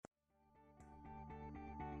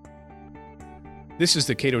This is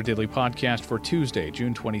the Cato Daily Podcast for Tuesday,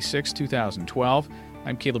 June 26, 2012.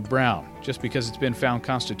 I'm Caleb Brown. Just because it's been found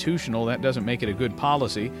constitutional, that doesn't make it a good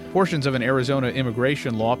policy. Portions of an Arizona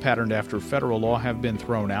immigration law patterned after federal law have been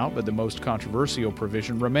thrown out, but the most controversial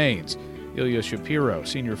provision remains. Ilya Shapiro,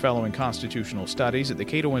 senior fellow in constitutional studies at the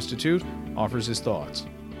Cato Institute, offers his thoughts.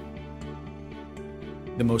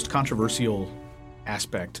 The most controversial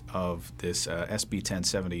aspect of this SB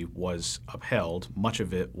 1070 was upheld. Much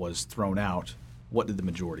of it was thrown out. What did the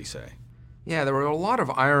majority say? Yeah, there were a lot of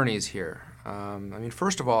ironies here.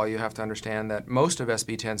 First of all, you have to understand that most of SB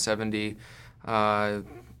 1070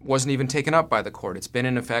 wasn't even taken up by the court. It's been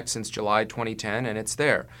in effect since July 2010, and it's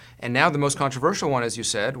there. And now the most controversial one, as you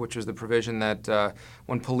said, which was the provision that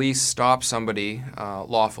when police stop somebody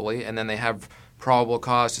lawfully and then they have probable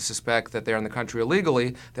cause to suspect that they're in the country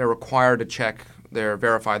illegally, they're required to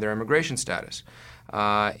verify their immigration status.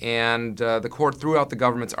 The court threw out the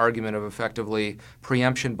government's argument of effectively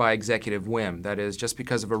preemption by executive whim. That is, just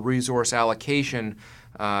because of a resource allocation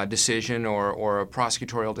decision or a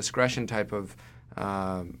prosecutorial discretion type of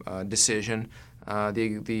decision,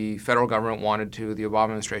 the federal government the Obama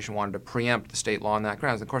administration wanted to preempt the state law on that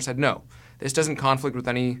grounds. The court said no. This doesn't conflict with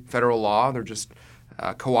any federal law. They're just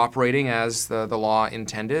cooperating as the law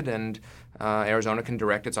intended, and Arizona can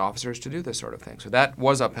direct its officers to do this sort of thing. So that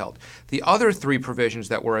was upheld. The other three provisions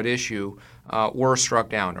that were at issue were struck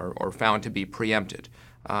down or found to be preempted.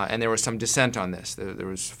 And there was some dissent on this. There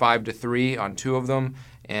was 5-3 on two of them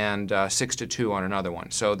and 6-2 on another one.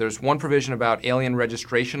 So there's one provision about alien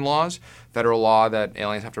registration laws, federal law that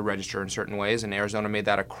aliens have to register in certain ways, and Arizona made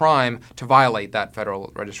that a crime to violate that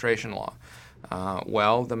federal registration law.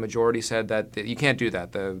 The majority said that you can't do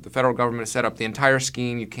that. The federal government set up the entire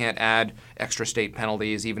scheme. You can't add extra state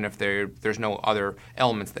penalties, even if there's no other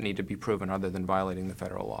elements that need to be proven other than violating the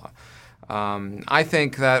federal law. I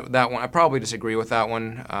think that one, I probably disagree with that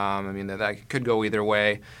one. That could go either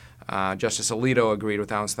way. Justice Alito agreed with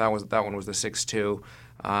that one, so that one was the 6-2.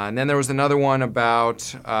 And then there was another one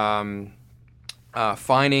about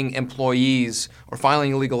fining employees or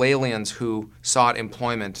filing illegal aliens who sought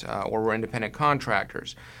employment or were independent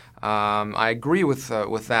contractors. I agree with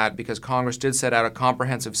that because Congress did set out a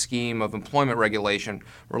comprehensive scheme of employment regulation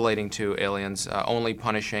relating to aliens, only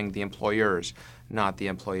punishing the employers, not the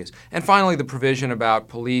employees. And finally, the provision about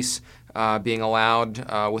police being allowed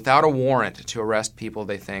without a warrant to arrest people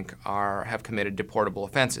they think have committed deportable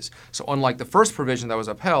offenses. So unlike the first provision that was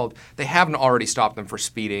upheld, they haven't already stopped them for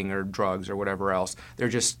speeding or drugs or whatever else. They're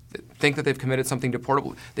just think that they've committed something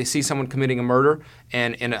deportable. They see someone committing a murder,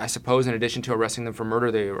 and I suppose in addition to arresting them for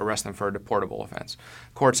murder, they arrest them for a deportable offense.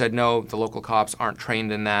 Court said no, the local cops aren't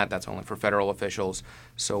trained in that. That's only for federal officials,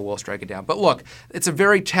 so we'll strike it down. But look, it's a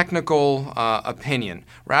very technical opinion.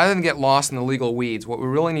 Rather than get lost in the legal weeds, what we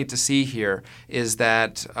really need to see here is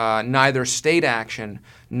that neither state action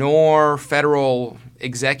nor federal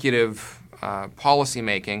executive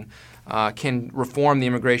policymaking can reform the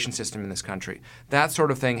immigration system in this country. That sort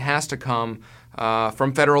of thing has to come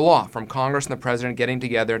from federal law, from Congress and the president getting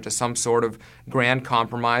together into some sort of grand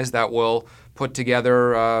compromise that will put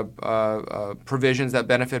together provisions that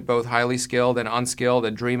benefit both highly skilled and unskilled,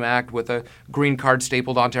 a DREAM Act with a green card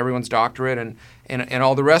stapled onto everyone's doctorate, and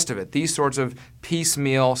all the rest of it. These sorts of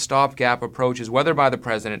piecemeal, stopgap approaches, whether by the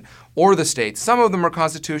president or the states, some of them are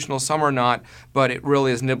constitutional, some are not, but it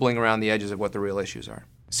really is nibbling around the edges of what the real issues are.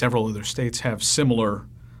 Several other states have similar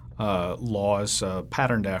laws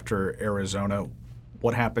patterned after Arizona.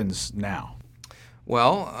 What happens now?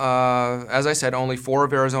 Well, as I said, only 4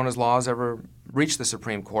 of Arizona's laws ever reached the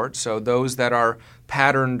Supreme Court, so those that are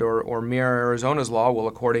patterned or mirror Arizona's law will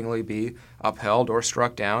accordingly be upheld or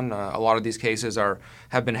struck down. A lot of these cases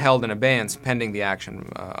have been held in abeyance pending the action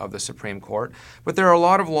of the Supreme Court. But there are a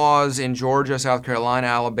lot of laws in Georgia, South Carolina,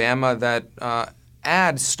 Alabama that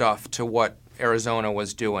add stuff to what Arizona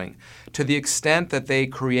was doing, to the extent that they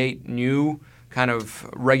create new kind of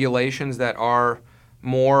regulations that are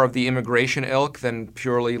more of the immigration ilk than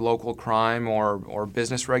purely local crime or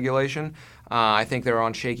business regulation. I think they're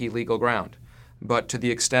on shaky legal ground. But to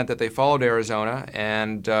the extent that they followed Arizona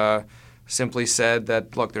and simply said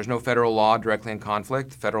that, look, there's no federal law directly in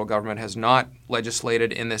conflict, the federal government has not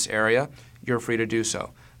legislated in this area, you're free to do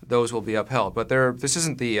so. Those will be upheld. But this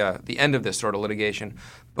isn't the end of this sort of litigation,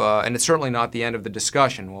 and it's certainly not the end of the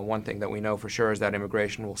discussion. Well, one thing that we know for sure is that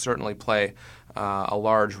immigration will certainly play a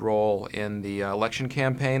large role in the election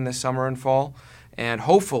campaign this summer and fall. And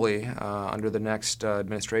hopefully, under the next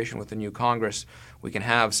administration with the new Congress, we can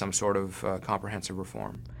have some sort of comprehensive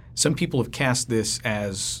reform. Some people have cast this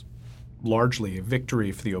as largely a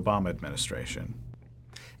victory for the Obama administration.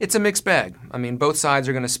 It's a mixed bag. I mean, both sides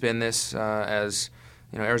are going to spin this as,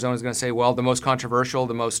 Arizona's going to say, well, the most controversial,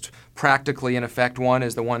 the most practically in effect one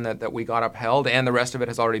is the one that we got upheld, and the rest of it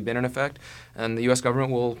has already been in effect. And the U.S.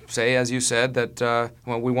 government will say, as you said, that,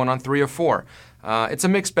 we won on 3 of 4. It's a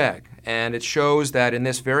mixed bag, and it shows that in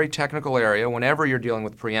this very technical area, whenever you're dealing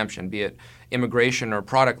with preemption, be it immigration or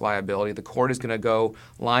product liability, the court is going to go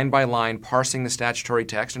line by line, parsing the statutory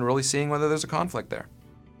text and really seeing whether there's a conflict there.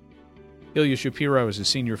 Ilya Shapiro is a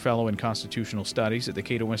senior fellow in constitutional studies at the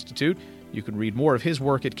Cato Institute. You can read more of his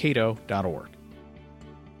work at cato.org.